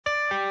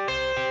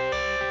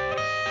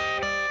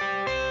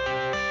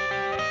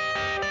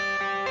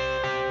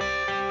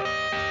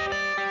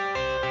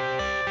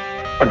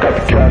I got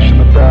the cash in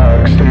the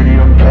bag,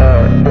 stadium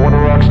packed. Born a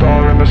rock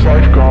star in this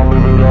life, gon'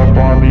 live it up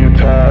on the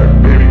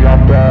attack. Baby,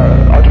 I'm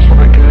bad, I just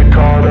wanna get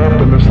caught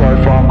up in this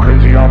life. I'm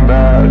crazy, I'm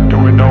mad,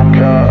 doing no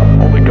cap.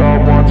 Only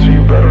God wants, so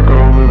you better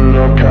go live it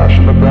up. Cash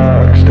in the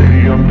bag,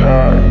 stadium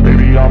packed.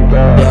 Baby, I'm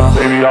bad,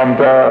 baby, I'm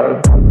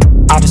bad.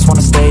 I just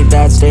wanna stay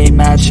bad, stay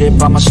mad.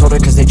 Shit on my shoulder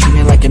cause they treat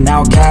me like an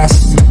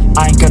outcast.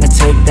 I ain't gonna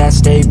take that,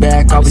 stay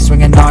back. I'll be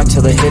swinging hard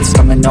till the hits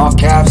come in all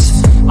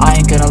caps. I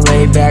ain't gonna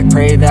lay back,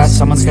 pray that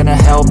someone's gonna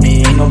help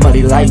me. Ain't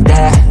nobody like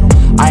that.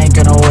 I ain't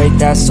gonna wait,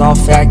 that's all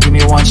fact. Give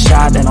me one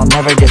shot and I'll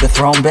never get the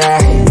throne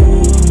back.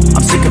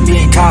 I'm sick of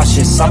being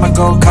cautious, I'ma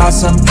go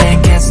cause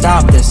something, can't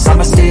stop this.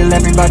 I'ma steal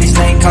everybody's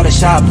lane, call it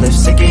shoplift.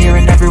 Sick of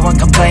hearing everyone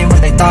complain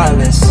when they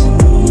thoughtless.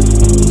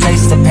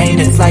 Taste the pain,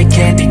 it's like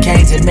candy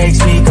canes. It makes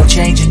me go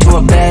change into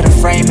a better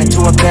frame,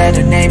 into a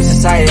better name.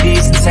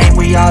 Society's insane,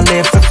 we all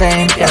live for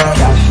fame, yeah.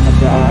 Cash in the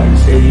bag,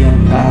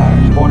 stadium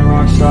packed. Born a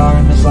rock star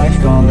in this life,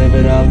 gon' live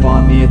it up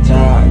on the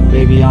attack.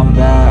 Baby, I'm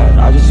bad,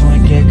 I just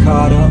wanna get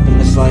caught up in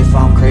this life.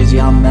 I'm crazy,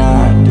 I'm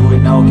mad, do it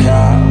no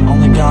cap.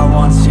 Only God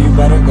wants, so you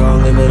better go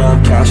live it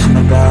up. Cash in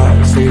the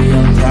bag,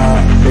 stadium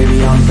packed.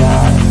 Baby, I'm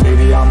bad,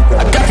 baby, I'm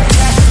bad. I got the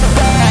cash in the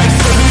bag,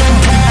 stadium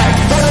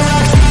packed. Born a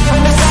rock star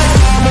in this life,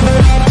 gon' live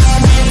it up on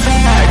the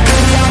attack.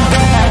 Baby, I'm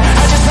bad,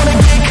 I just wanna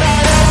get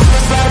caught up in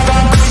this life.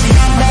 I'm crazy,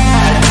 I'm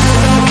mad, do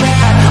it no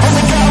cap.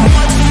 Only God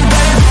wants, so you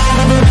better go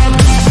live it up.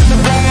 Cash in the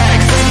bag,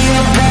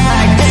 stadium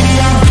packed. Baby,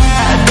 I'm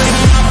bad,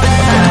 baby, I'm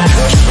bad.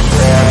 Cash in the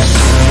bag, stadium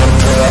packed.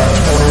 Born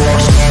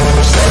a rock star in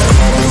this life,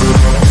 gon' live it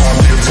up on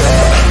the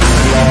attack.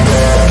 Baby, I'm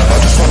bad, I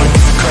just wanna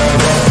get caught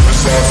up in this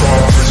life.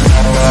 I'm crazy,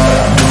 I'm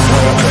mad, do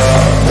it no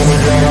cap. Only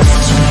God wants,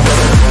 so you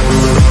better go live it up.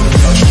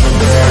 Cash in the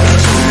bag, stadium packed.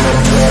 Baby,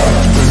 I'm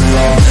bad, baby,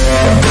 I'm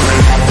bad.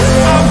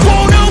 I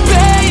won't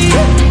obey.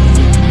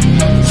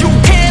 You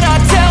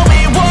cannot tell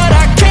me what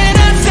I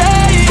cannot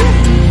say.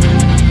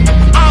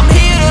 I'm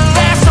here to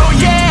last, so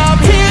yeah, I'm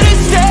here to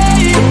stay.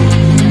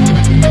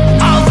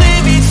 I'll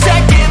live each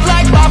second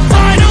like my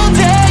final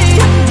day.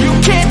 You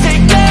can't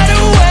take that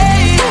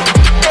away,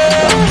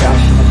 yeah.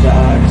 Cash in the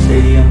bag,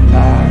 stadium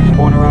packed.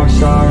 Born a rock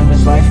star in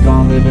this life,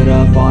 gon' live it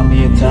up on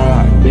the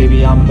attack.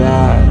 Baby, I'm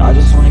bad, I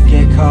just wanna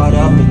get caught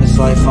up in this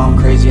life. I'm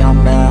crazy,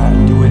 I'm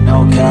mad, do it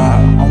no cap.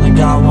 Only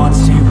God wants,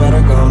 so you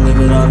better go live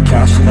it up.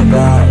 Cash in the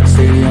bag,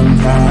 stadium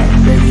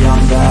packed. Baby,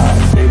 I'm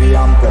bad, baby,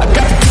 I'm